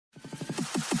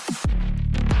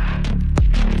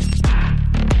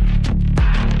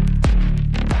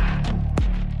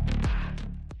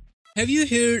Have you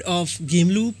heard of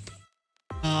Gameloop?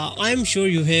 I'm sure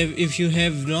you have. If you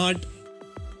have not,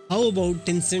 how about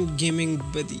Tencent Gaming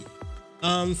Buddy?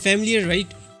 Familiar,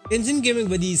 right? Tencent Gaming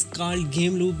Buddy is called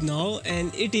Gameloop now,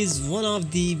 and it is one of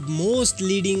the most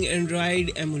leading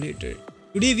Android emulator.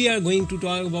 Today we are going to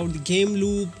talk about the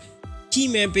Gameloop key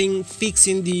mapping fix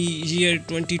in the year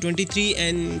 2023,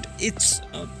 and it's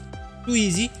too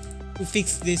easy to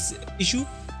fix this issue.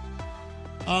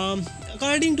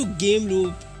 According to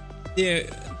Gameloop,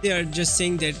 they are just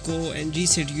saying that go and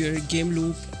reset your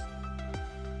Gameloop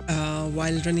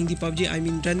while running the PUBG. I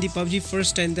mean, run the PUBG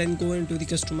first and then go into the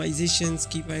customizations,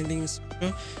 key bindings,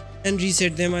 and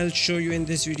reset them. I'll show you in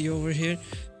this video over here.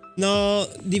 Now,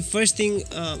 the first thing,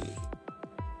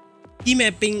 key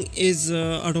mapping is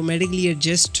automatically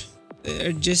adjust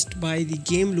by the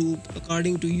Gameloop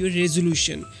according to your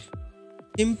resolution.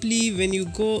 Simply when you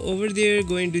go over there,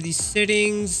 go into the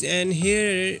settings, and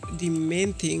here the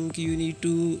main thing you need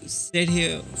to set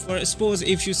here, for suppose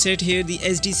if you set here the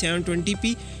SD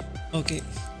 720p, okay,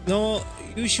 now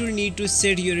you should need to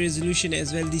set your resolution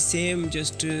as well the same,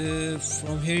 just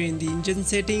from here in the engine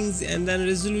settings, and then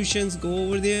resolutions, go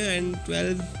over there and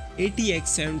 1280x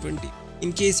 720.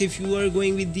 In case if you are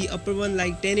going with the upper one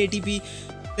like 1080p,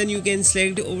 then you can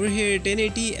select over here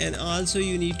 1080, and also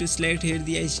you need to select here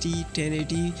the HD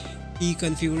 1080p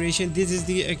configuration. This is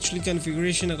the actual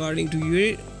configuration according to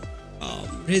your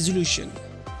resolution.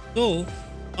 So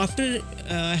after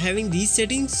having these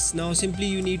settings, now simply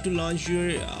you need to launch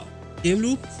your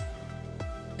Gameloop,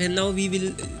 and now we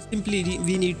will simply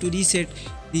we need to reset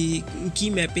the key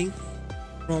mapping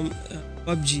from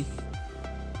PUBG.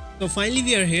 So finally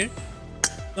we are here.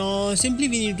 Now simply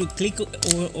we need to click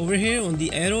over here on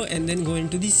the arrow and then go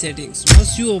into the settings.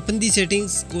 Once you open the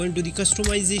settings, go into the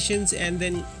customizations, and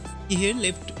then here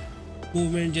left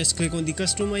movement, just click on the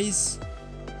customize,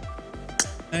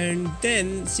 and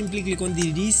then simply click on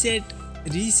the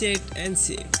reset and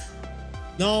save.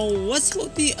 Now what's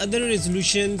about the other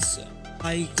resolutions,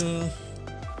 like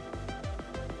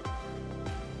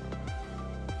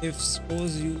if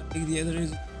suppose you like the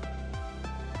other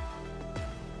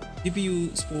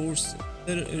GPU sports,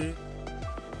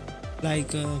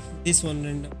 like this one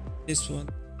and this one,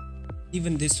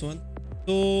 even this one.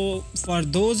 So for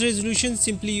those resolutions,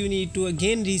 simply you need to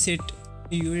again reset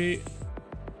your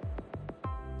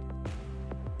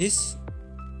this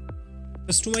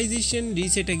customization,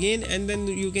 reset again, and then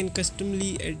you can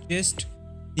customly adjust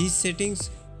these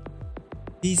settings,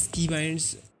 these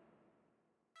keybinds.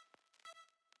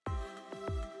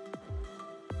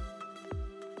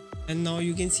 And now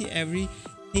you can see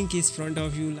everything is front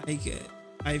of you, like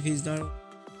life is down,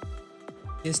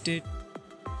 adjust it,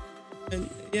 and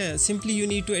yeah, simply you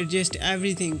need to adjust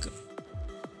everything.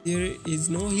 There is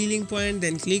no healing point,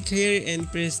 then click here and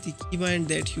press the keybind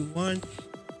that you want.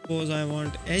 Suppose I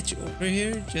want H over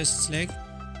here, just select.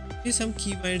 Here some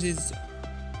keybinds is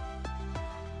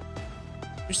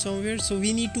somewhere, so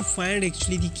we need to find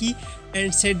actually the key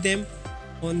and set them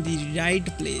on the right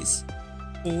place.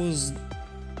 Suppose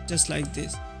just like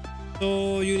this.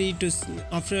 So you need to,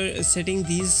 after setting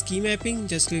these key mapping,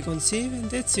 just click on save, and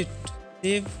that's it.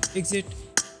 Save, exit,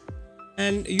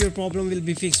 and your problem will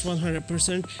be fixed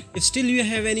 100%. If still you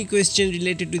have any question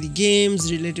related to the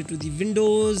games, related to the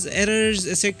Windows errors,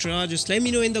 etc., just let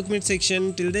me know in the comment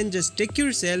section. Till then, just take care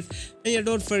yourself, and yeah,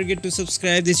 don't forget to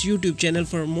subscribe this YouTube channel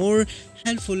for more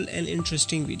helpful and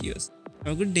interesting videos.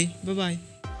 Have a good day. Bye bye.